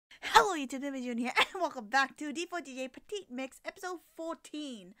Hello YouTube, Newbie Jun here, and welcome back to D4DJ Petit Mix episode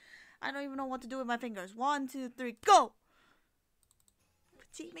 14. I don't even know what to do with my fingers. 1, 2, 3, go!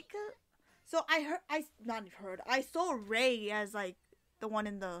 Petit Mix. So I saw Ray as like the one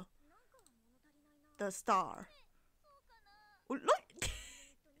in the star. Oh, look!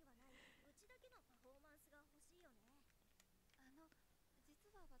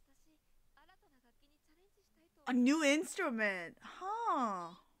 A new instrument,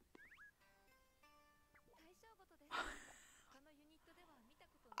 huh?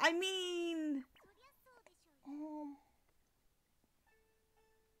 I mean,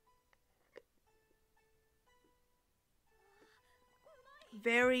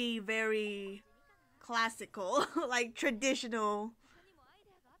 very, very classical, like traditional.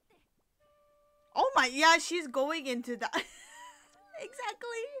 Oh my, yeah, she's going into that.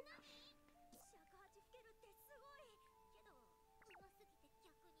 Exactly.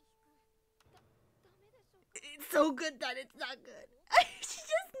 It's so good that it's not good. She's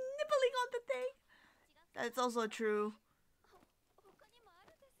just nibbling on the thing. That's also true.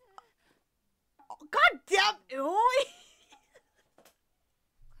 Oh, God damn it! Oh.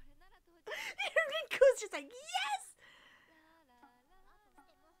 Riku's just like, yes!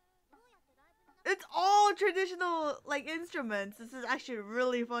 It's all traditional, like, instruments. This is actually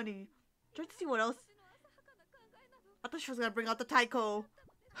really funny. Try to see what else. I thought she was gonna bring out the taiko.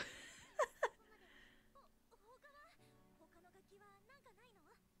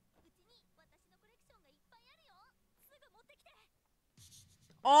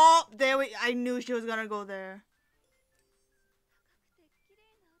 Oh, there we. I knew she was gonna go there.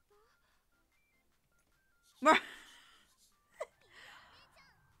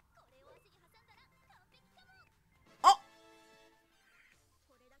 Oh,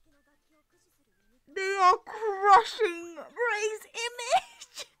 they are crushing Ray's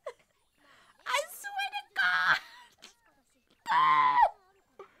image. I swear to God. Ah!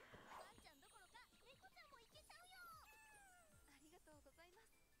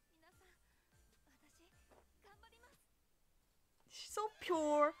 She's so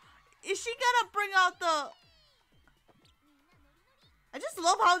pure. Is she gonna bring out the... I just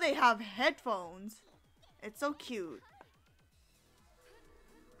love how they have headphones. It's so cute.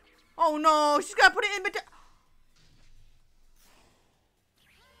 Oh no, she's gonna put it in between.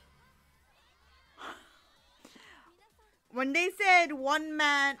 When they said one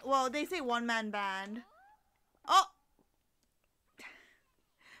man, well, they say one man band. Oh!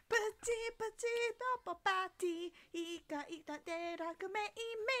 Petit, petit, papa, patty, ika, ita, de, rakume,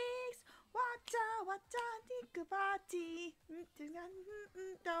 mix. Wata, wata, niku, party. Do,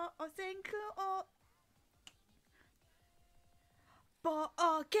 senku, o. Bo,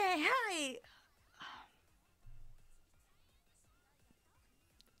 okay, hi.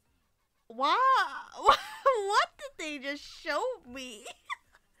 Wow. What did they just show me?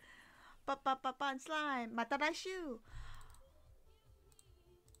 Pan slime. Mataraishu.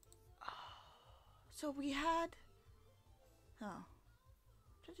 So we had... Oh. I'm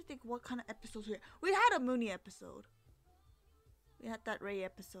trying to think what kind of episodes we had. A Mooney episode. We had that Ray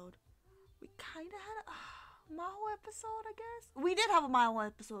episode. We kind of had a Maho episode, I guess. We did have a Maho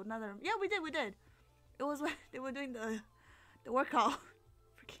episode. Another. Yeah, we did. It was when they were doing the workout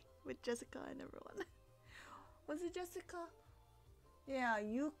with Jessica and everyone. Was it Jessica? Yeah,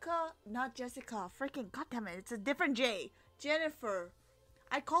 Yuka, not Jessica. Freaking goddammit, it's a different J. Jennifer.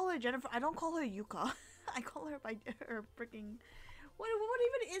 I call her Jennifer. I don't call her Yuka. I call her by her freaking. What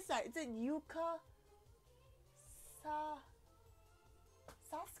even is that? Is it Yuka?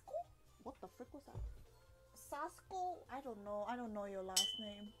 Sasko? What the frick was that? Sasko? I don't know. I don't know your last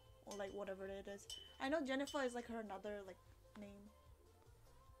name or like whatever it is. I know Jennifer is like her another like name.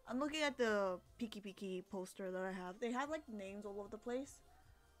 I'm looking at the Piki poster that I have. They have like names all over the place.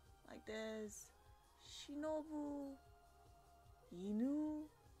 Like there's Shinobu, Inu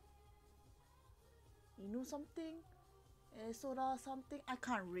something, Esora something. I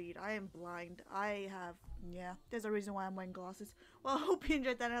can't read. I am blind. Yeah, there's a reason why I'm wearing glasses. Well, I hope you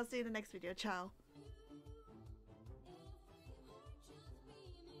enjoyed that and I'll see you in the next video. Ciao.